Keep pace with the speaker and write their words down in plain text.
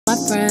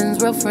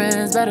real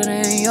friends, better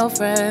than your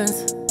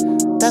friends.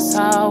 That's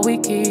how we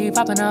keep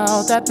popping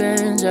out that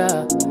binge,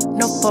 yeah.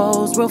 No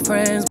foes, real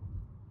friends.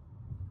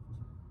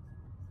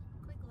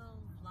 Quick little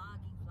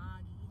vloggy.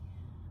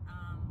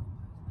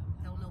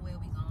 Don't know where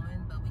we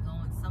going, but we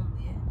going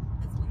somewhere.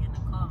 Cause we're in the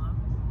car.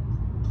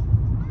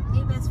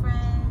 Hey, best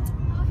friend.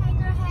 Oh, hey,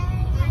 girl,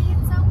 hey. How you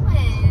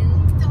doing?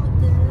 Doing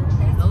good.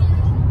 Oh,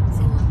 it's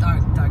a little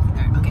dark.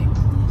 Okay.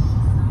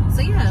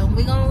 So yeah,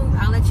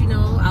 I'll let you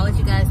know. I'll let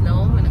you guys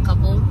know in a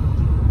couple,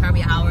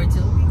 probably an hour or two,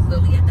 where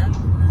we end up.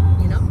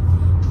 You know.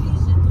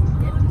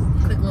 Yeah.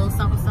 Quick little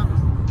something.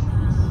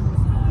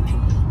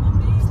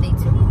 Stay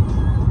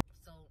tuned.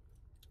 So,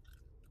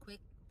 quick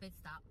pit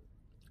stop.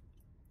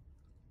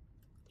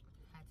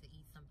 Had to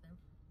eat something.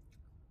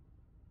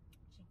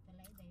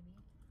 Chick-fil-A, baby.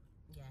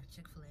 Yeah,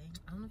 Chick-fil-A.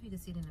 I don't know if you can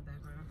see it in the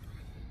background.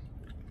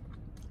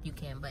 You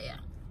can, but yeah.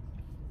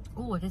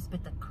 Ooh, I just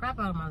bit the crap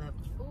out of my lip.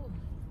 Ooh.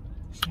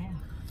 Yeah.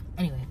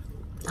 Anyway,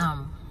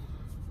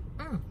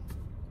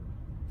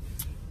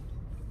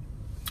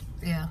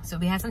 yeah, so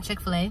we had some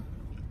Chick-fil-A.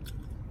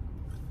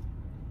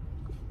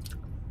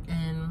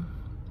 And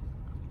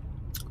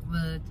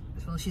well,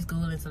 she's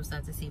Googling some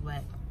stuff to see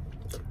what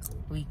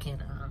we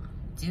can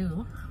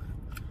do.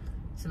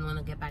 So we want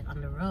to get back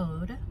on the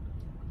road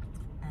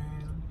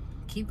and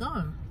keep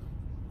going.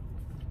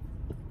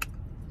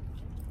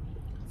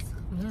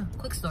 Yeah,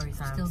 quick story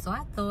time. So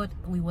I thought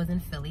we was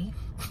in Philly.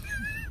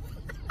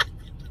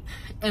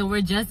 And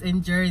we're just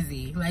in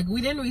Jersey. Like, we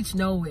didn't reach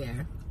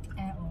nowhere.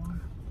 At all.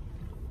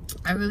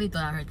 I really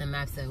thought I heard the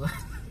map say what.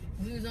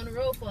 We was on the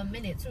road for a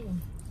minute, too.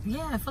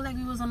 Yeah, I feel like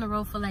we was on the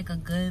road for like a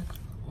good,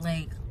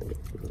 like,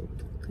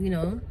 you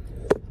know,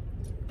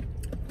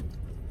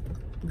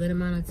 good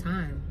amount of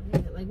time.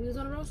 Yeah, like we was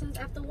on the road since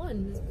after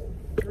 1. It's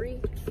 3.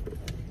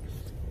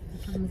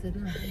 What time is it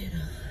now?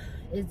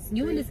 It's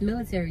You in this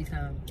military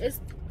time.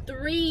 It's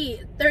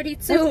 3:32.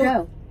 Let's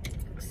go.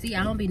 See,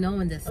 I don't be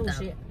knowing this Oh, stuff.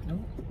 shit.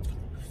 Nope.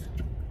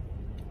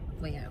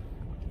 But yeah.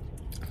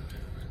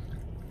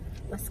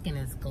 My skin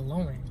is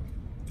glowing.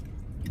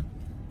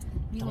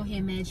 You gonna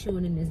hear mad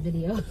chewing in this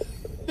video.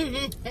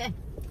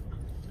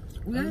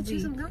 We gotta chew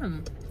some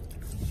gum.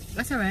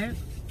 That's alright.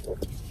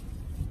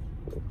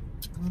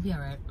 We'll be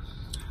alright.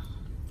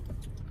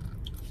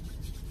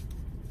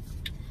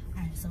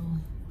 Alright, so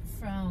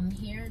from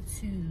here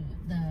to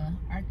the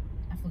art,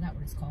 I forgot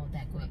what it's called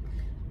that quick,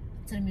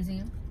 to the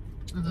museum,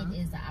 it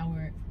is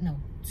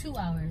 2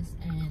 hours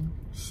and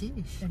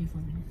Sheesh.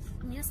 34 minutes.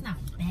 I mean, it's not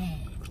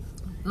bad.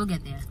 We'll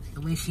get there.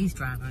 The way she's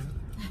driving.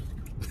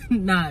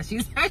 Nah,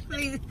 she's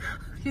actually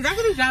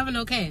driving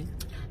okay.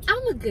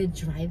 I'm a good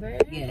driver.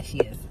 Yeah, she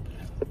is.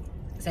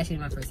 It's actually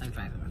my first time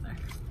driving with her.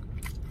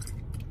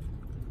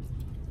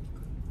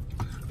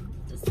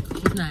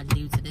 She's not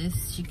new to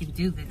this. She can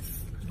do this.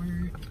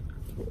 Word.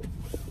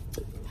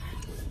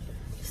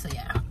 So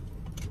yeah.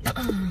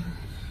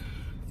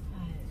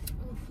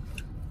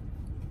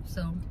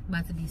 So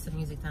about to be some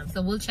music time.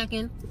 So we'll check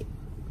in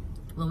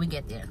when we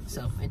get there.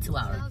 So in 2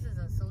 hours. Houses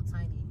are so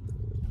tiny.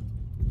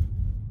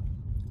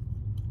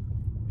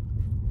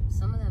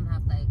 Some of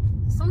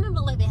them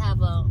look like they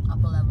have a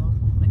upper level,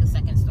 like a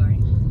second story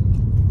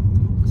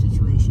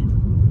situation.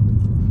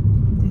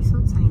 They're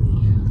so tiny.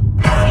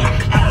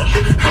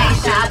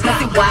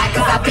 Why?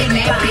 Cause I've been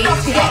that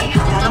bitch.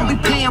 Yeah, don't be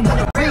playing with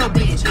a real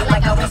bitch.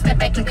 Like I won't step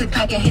back to the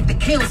pack and hit the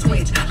kill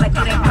switch. Like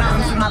it ain't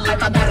problems in my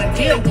life I gotta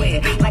deal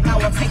with. Like I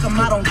will take them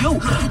out on you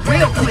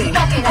real quick.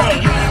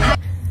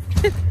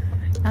 Hey.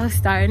 I was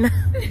starting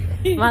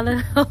my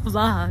little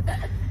vlog.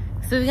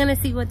 So we're gonna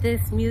see what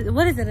this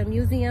what is it, a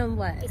museum?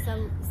 What? It's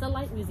a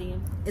light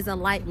museum. It's a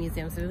light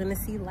museum, so we're gonna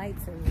see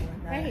lights and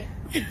whatnot. Right.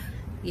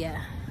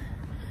 Yeah.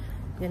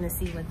 We're gonna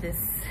see what this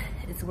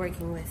is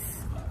working with.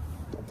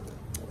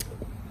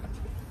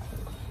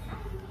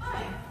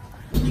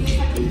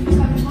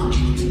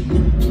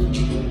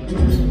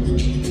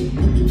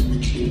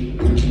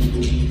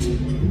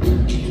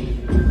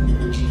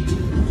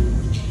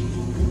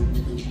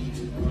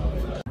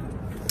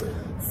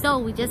 So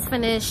we just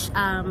finished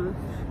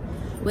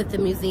with the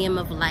Museum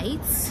of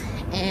Lights,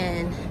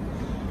 and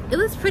it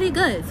was pretty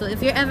good. So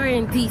if you're ever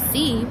in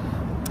DC,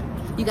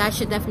 you guys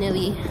should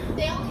definitely.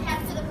 They only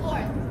have to the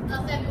 4th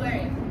of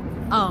February.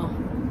 Oh,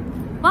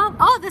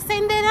 well, the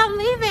same day that I'm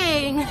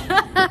leaving.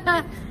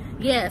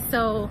 Yeah,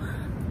 so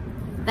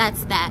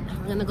that's that.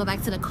 I'm gonna go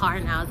back to the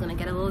car now. It's gonna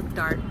get a little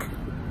dark,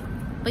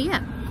 but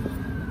yeah,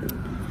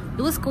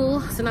 it was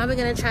cool. So now we're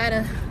gonna try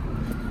to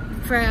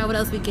figure out what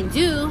else we can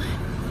do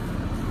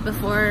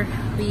before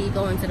we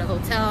go into the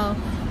hotel,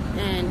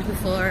 and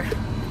before,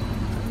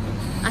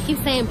 I keep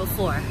saying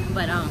before,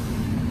 but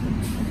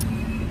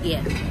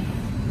yeah,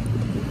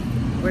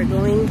 we're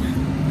going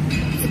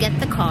to get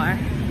the car,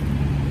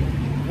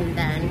 and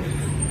then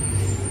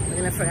we're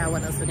gonna figure out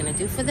what else we're gonna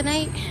do for the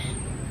night.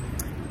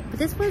 But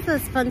this was a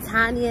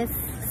spontaneous,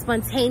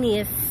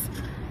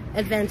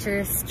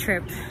 adventurous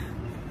trip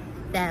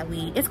that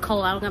it's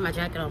cold. I don't got my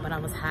jacket on, but I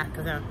was hot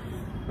because I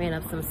ran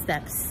up some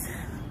steps.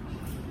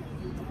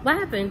 What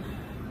happened?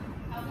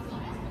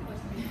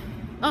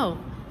 Oh,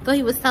 Thought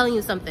he was telling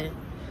you something.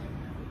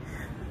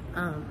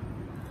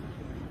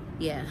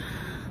 Yeah.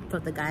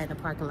 Thought the guy in the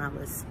parking lot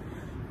was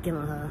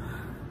giving her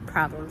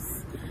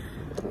problems.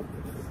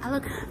 I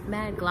look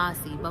mad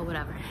glossy, but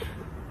whatever.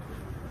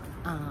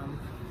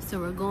 So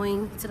we're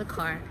going to the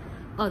car.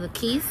 Oh, the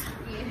keys?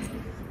 Yeah.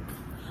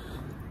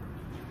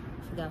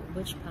 Forgot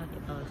which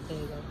pocket. Oh, there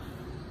you go.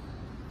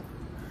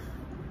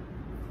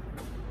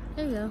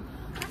 There you go.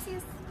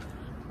 Gracias.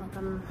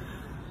 Welcome.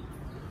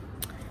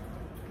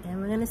 And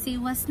we're gonna see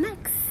what's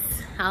next.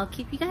 I'll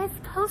keep you guys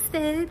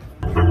posted.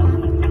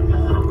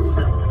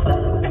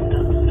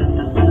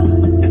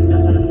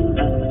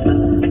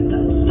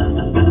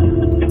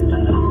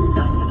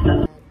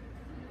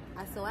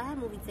 So I had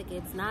movie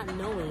tickets not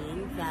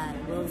knowing that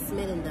Will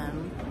Smith and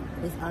them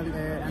is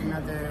under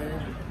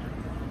another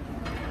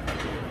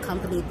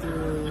company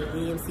through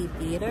AMC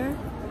Theater.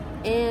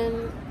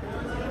 And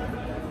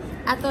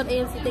I thought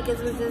AMC tickets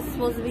was just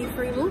supposed to be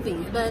free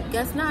movies, but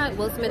guess not.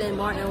 Will Smith and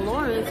Martin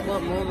Lawrence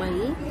want more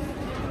money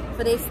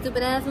for their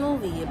stupid ass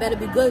movie. It better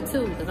be good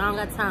too, because I don't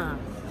got time.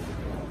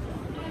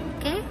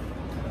 Okay?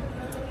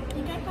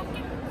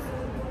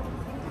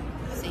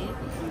 See it?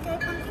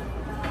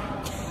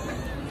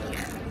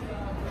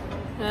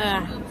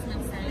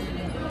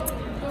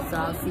 So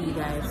I'll see you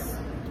guys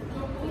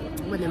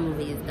when the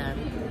movie is done.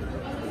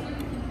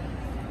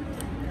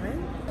 Right?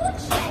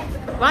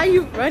 Why are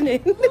you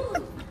running?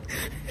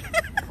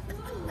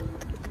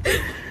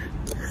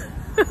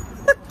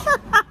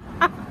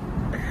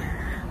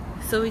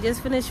 So we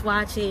just finished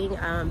watching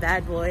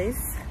Bad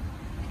Boys,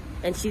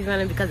 and she's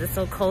running because it's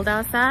so cold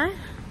outside.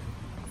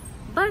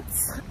 But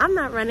I'm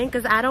not running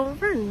because I don't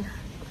run.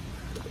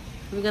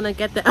 We're gonna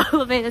get the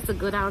elevator to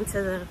go down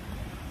to the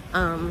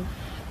That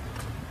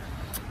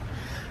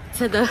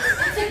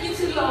took you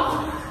too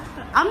long.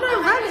 I'm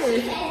not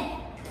running.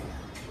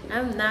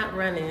 I'm not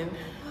running.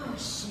 Oh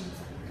shit.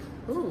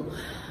 Ooh.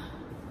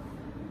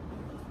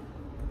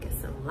 Get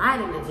some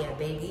light in here,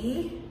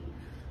 baby.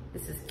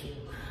 This is cute.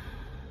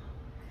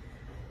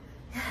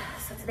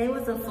 So today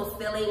was a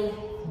fulfilling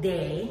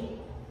day.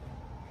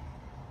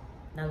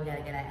 Now we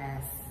gotta get our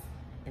ass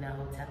in a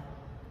hotel.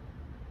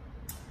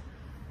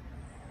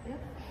 Yep.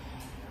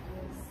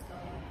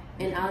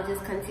 And I'll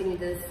just continue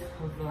this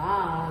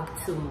vlog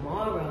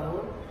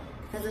tomorrow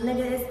because the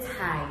nigga is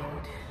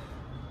tired.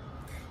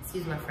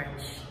 Excuse my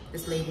French.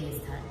 This lady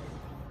is tired.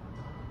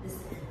 This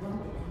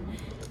woman.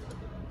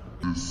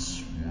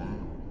 This one.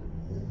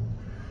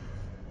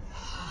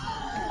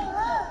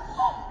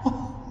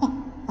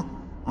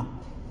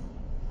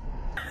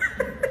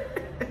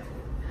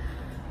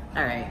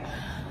 All right.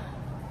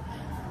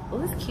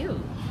 Oh, it's cute.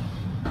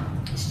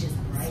 It's just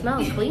right.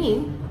 Smells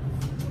clean.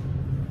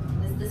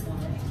 This one,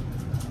 right?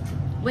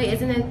 Wait,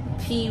 isn't it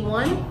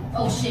P1?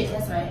 Oh shit,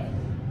 that's right.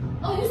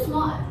 Oh, you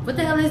smart. What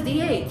the hell is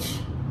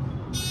DH?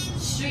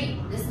 Street.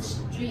 This is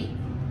street.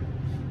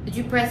 Did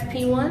you press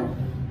P1?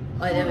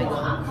 Oh, there we go.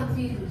 I'm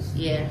confused.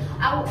 Yeah.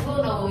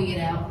 We'll know when we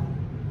get out.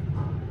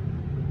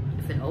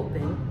 If it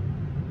open.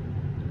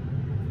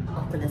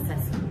 Open the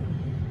sesame.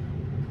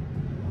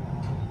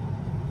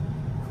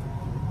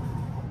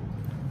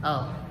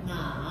 Oh.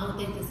 Nah, I don't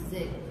think this is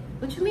it.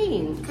 What you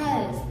mean?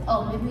 Cause,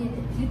 oh, maybe it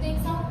is. You think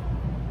so?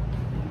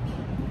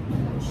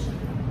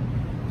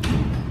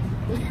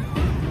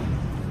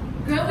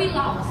 Girl, we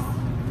lost.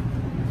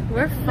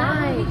 We're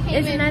fine.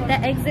 Isn't that the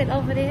exit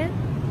over there?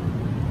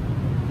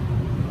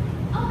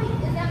 Oh, wait,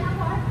 is that my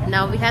car?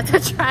 No, we have to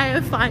try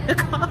and find the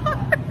car.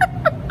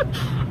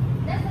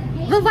 That's the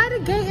gate. But why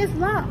the gate is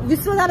locked? We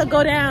still gotta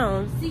go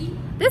down. See?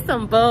 This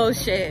some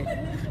bullshit.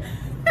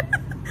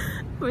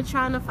 We're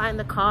trying to find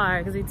the car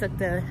because we took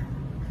the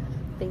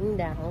thing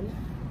down.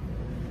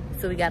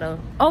 So we gotta,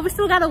 oh, we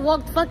still gotta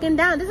walk fucking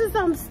down. This is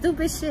some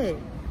stupid shit.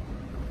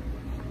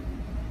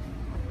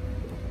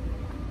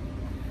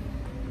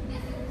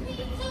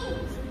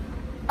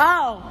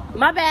 Oh,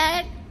 my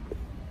bad.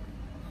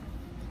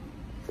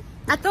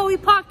 I thought we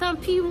parked on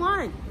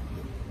P1.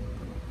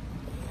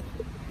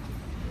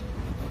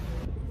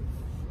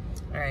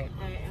 All right.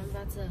 All right, I'm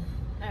about to, all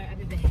right, I'll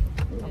be back.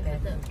 Okay.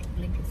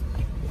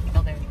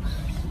 Okay.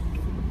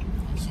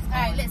 All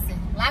right, listen,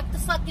 lock the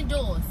fucking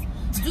doors.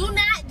 Do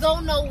not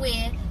go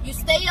nowhere. You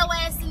stay your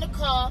ass in the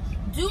car.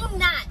 Do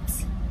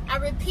not, I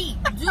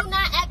repeat, do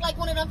not act like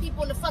one of them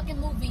people in the fucking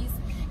movies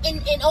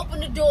and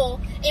open the door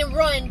and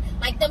run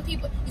like them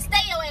people. You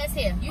stay your ass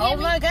here. You hear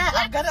me? My God,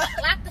 I'm gonna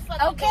lock the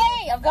fucking door.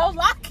 I'm gonna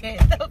lock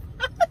it.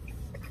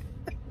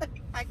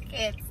 I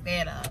can't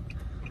stand her.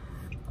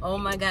 Oh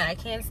my God, I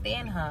can't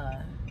stand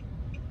her.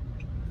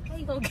 How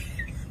you gonna get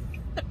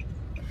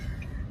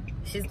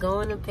She's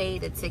going to pay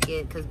the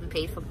ticket because we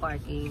paid for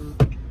parking.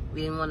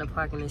 We didn't want to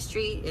park in the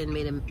street and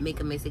make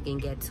a mistake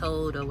and get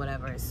towed or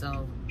whatever.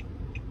 So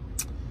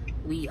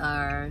we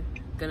are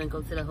gonna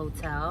go to the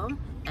hotel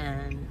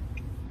and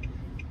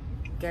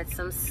get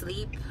some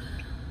sleep.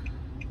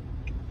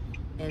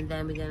 And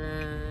then we're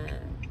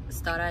gonna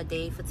start our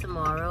day for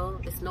tomorrow.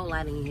 There's no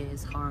lighting here,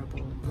 it's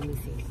horrible. Let me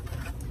see.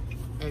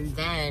 And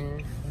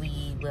then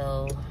we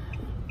will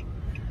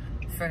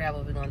forgot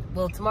what we're going to.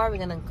 Well, tomorrow we're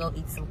going to go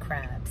eat some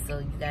crabs. So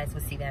you guys will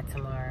see that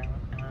tomorrow.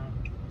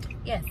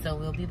 Yeah, so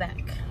we'll be back.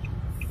 And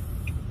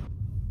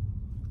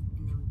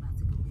then we're about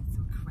to go get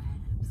some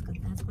crabs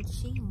because that's what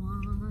she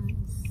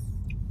wants.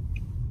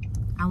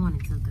 I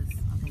wanted to because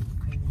I think we're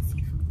craving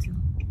seafood too.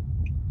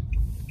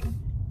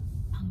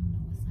 I don't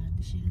know what side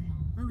the shit is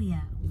on. Where we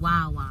at?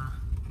 WAWA.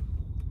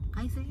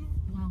 How you say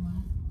it?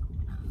 WAWA.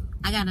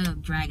 I gotta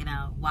drag it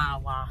out.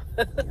 WAWA.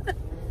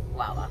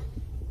 WAWA.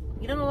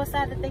 You don't know what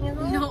side the thing is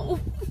on? No.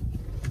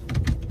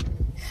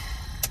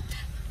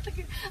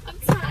 I'm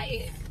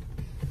tired.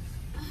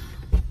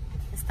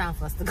 It's time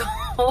for us to go.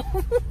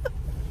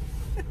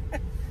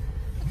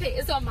 Okay,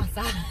 it's on my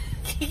side.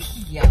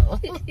 Yo.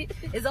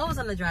 It's always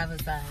on the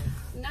driver's side.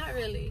 Not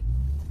really.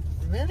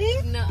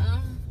 Really?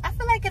 Nuh-uh. I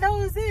feel like it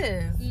always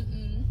is.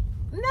 Mm-mm.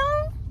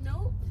 No?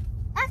 Nope.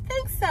 I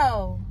think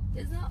so.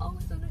 It's not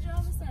always on the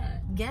driver's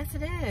side. Yes,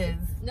 it is.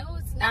 No,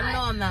 it's not. I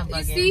know I'm not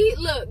bugging. You see,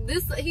 look,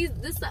 this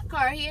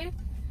car here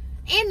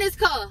and this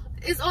car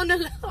is on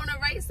the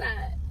right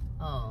side.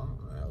 Oh,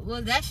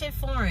 well, that shit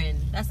foreign.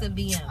 That's a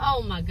BM.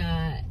 Oh my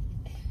God.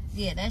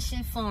 Yeah, that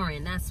shit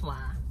foreign. That's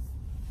why.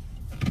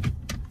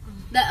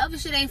 That other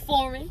shit ain't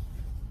foreign.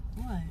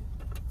 What?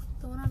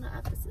 The one on the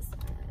opposite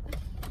side.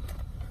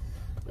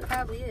 It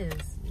probably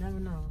is. You never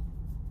know.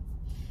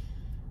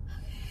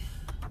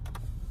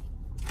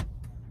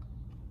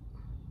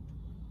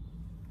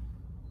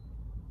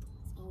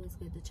 It's always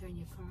good to turn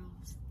your car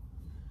off.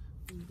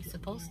 You're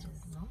supposed to,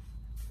 no?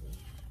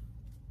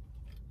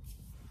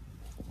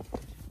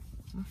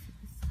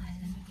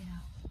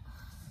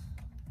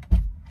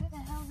 Where the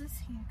hell does this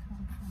hair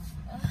come from?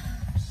 Oh,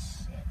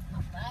 shit.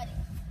 My body.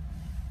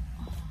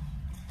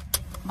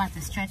 I'm about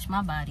to stretch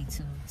my body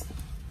too.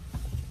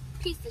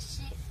 Piece of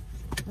shit.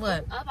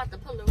 What? I'm about to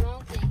pull the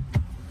wrong thing.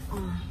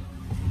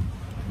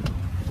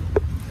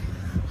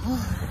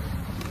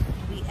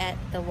 We at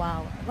the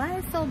WAWA. Why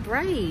is it so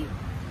bright?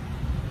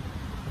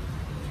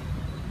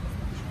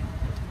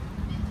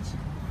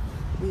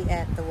 We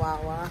at the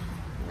WAWA.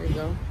 There you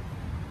go.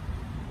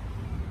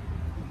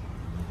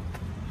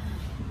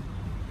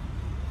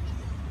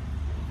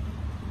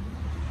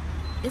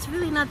 It's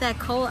really not that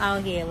cold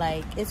out here.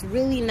 Like, it's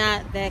really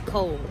not that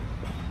cold.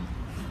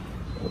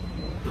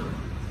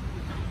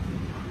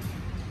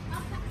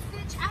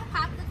 Bitch, I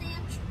popped the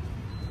damn trunk.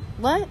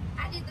 What?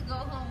 I need to go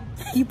home.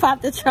 You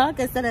popped the trunk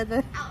instead of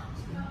the...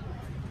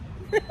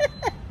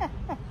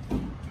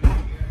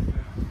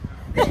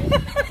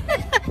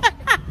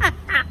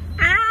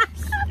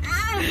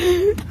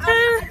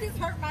 I just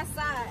hurt my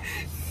side.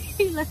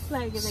 He looks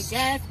like the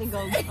gas can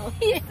go.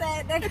 He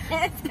said the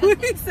gas. What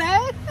he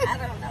said? I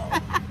don't know.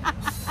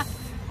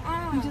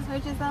 You just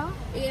hurt yourself?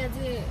 Yeah, I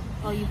did.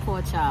 Oh, you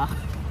poor child.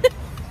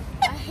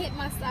 I hit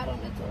my side on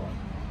the door.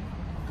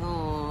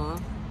 Oh.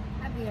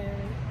 I be alright.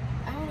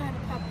 I don't know how to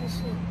pop this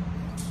shit.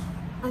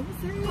 Are you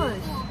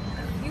serious?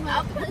 You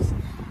want to push?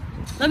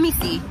 Let me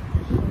see.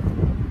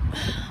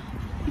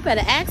 You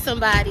better ask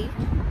somebody.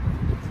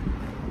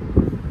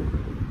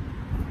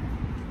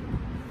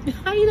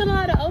 How you gonna know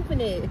how to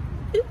open it?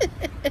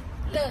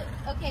 Look,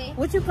 okay.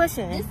 What you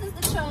pushing? This is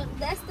the trunk.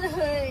 That's the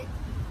hood.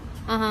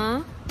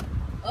 Uh-huh.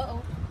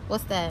 Uh-oh.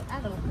 What's that? I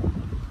don't know.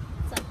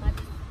 Something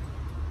like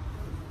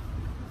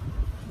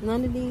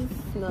None of these?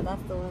 No,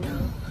 that's the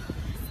one.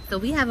 So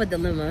we have a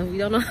dilemma. We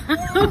don't know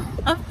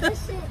how.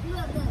 this shit.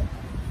 Look.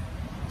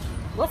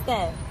 What's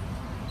that?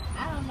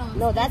 I don't know.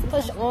 No, that's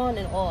push on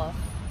and off.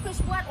 Push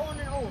what on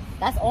and off?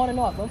 That's on and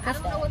off. Don't I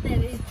push don't that. know what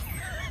that is.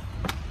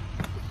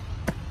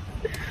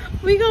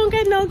 We gonna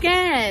get no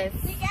gas.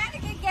 We gotta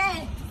get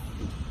gas.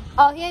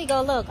 Oh, here you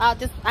go. Look, I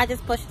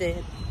just pushed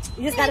it.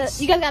 You guys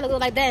gotta go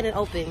like that and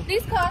open.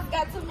 These cars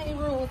got too many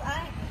rules.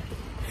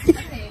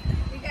 Okay,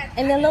 we got.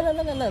 And then look.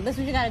 That's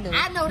what you gotta do.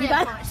 I know You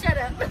that got- part. Shut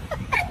up.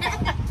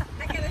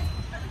 I gotta.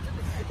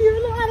 You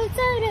don't know how to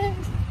turn it.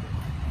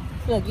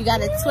 Look, you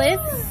gotta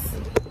twist.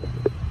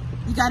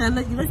 You gotta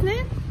look. You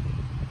listening?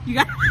 You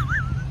got.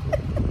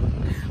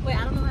 Wait,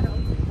 I don't know how to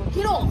open it.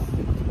 Get off.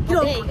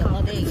 Get there you go.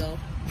 Oh, there you go.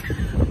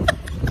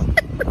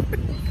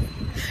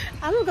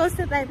 I'm gonna go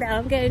sit back down.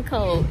 I'm getting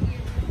cold.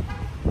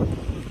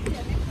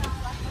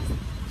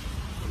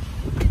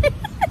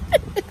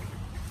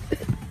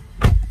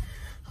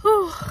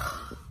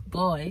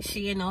 Boy,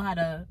 she didn't know how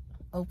to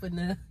open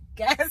the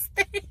gas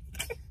tank.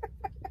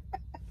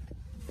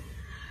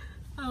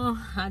 Oh,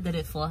 I did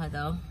it for her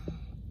though.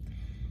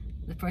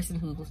 The person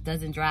who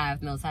doesn't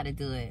drive knows how to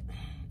do it,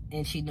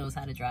 and she knows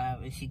how to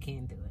drive, and she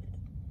can do it.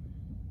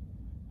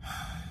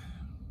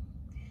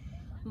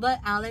 But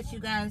I'll let you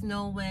guys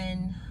know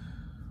when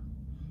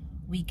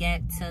we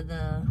get to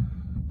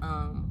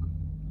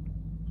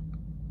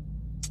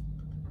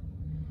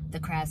the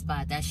crab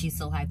spot that she's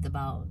so hyped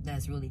about.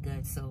 That's really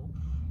good. So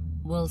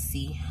we'll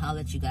see. I'll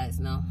let you guys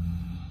know.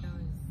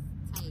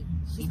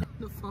 She's on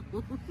the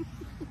phone.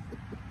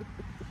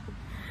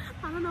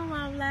 I don't know why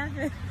I'm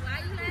laughing. Why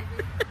are you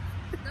laughing?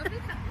 Don't be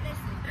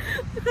listen.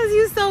 Because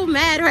you're so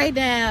mad right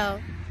now.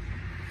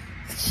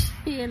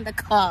 She in the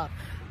car.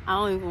 I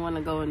don't even want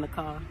to go in the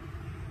car.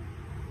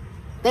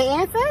 They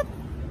answered?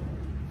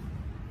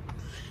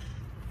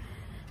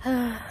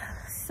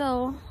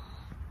 So,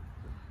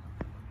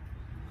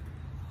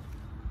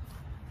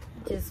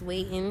 just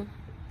waiting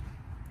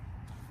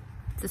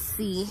to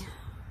see.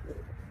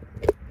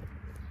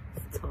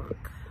 Let's talk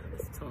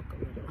a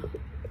little.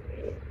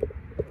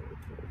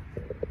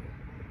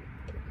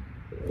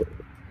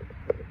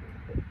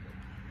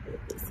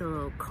 It's a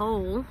little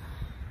cold.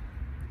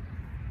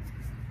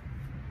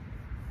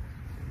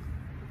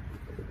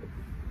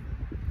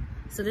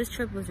 So this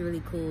trip was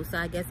really cool. So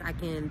I guess I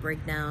can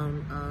break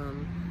down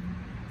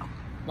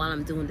while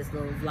I'm doing this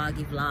little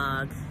vloggy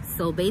vlog.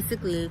 So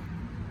basically,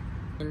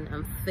 and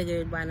I'm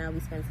figured right now we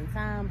spend some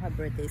time. Her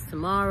birthday's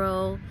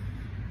tomorrow,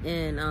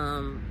 and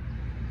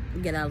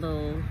get our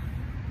little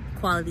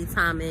quality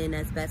time in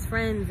as best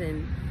friends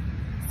and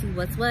see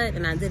what's what.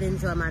 And I did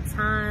enjoy my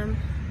time,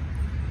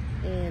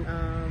 and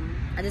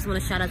I just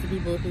want to shout out to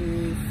people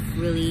who've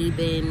really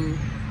been.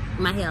 You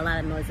might hear a lot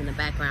of noise in the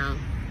background.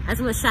 I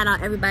just want to shout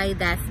out everybody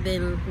that's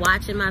been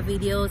watching my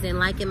videos and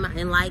liking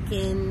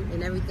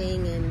and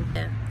everything. And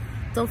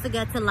don't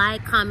forget to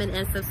like, comment,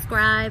 and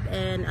subscribe.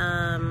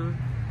 And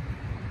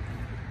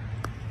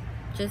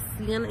just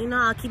you know,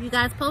 I'll keep you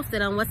guys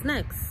posted on what's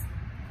next.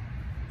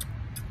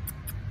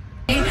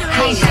 I ain't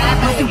shy,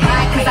 pussy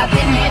wide, cause I've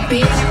been that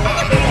bitch.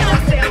 Really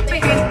bust it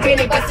open,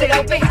 really bust it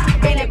open,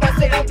 really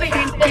bust it open,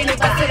 really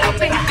bust it open.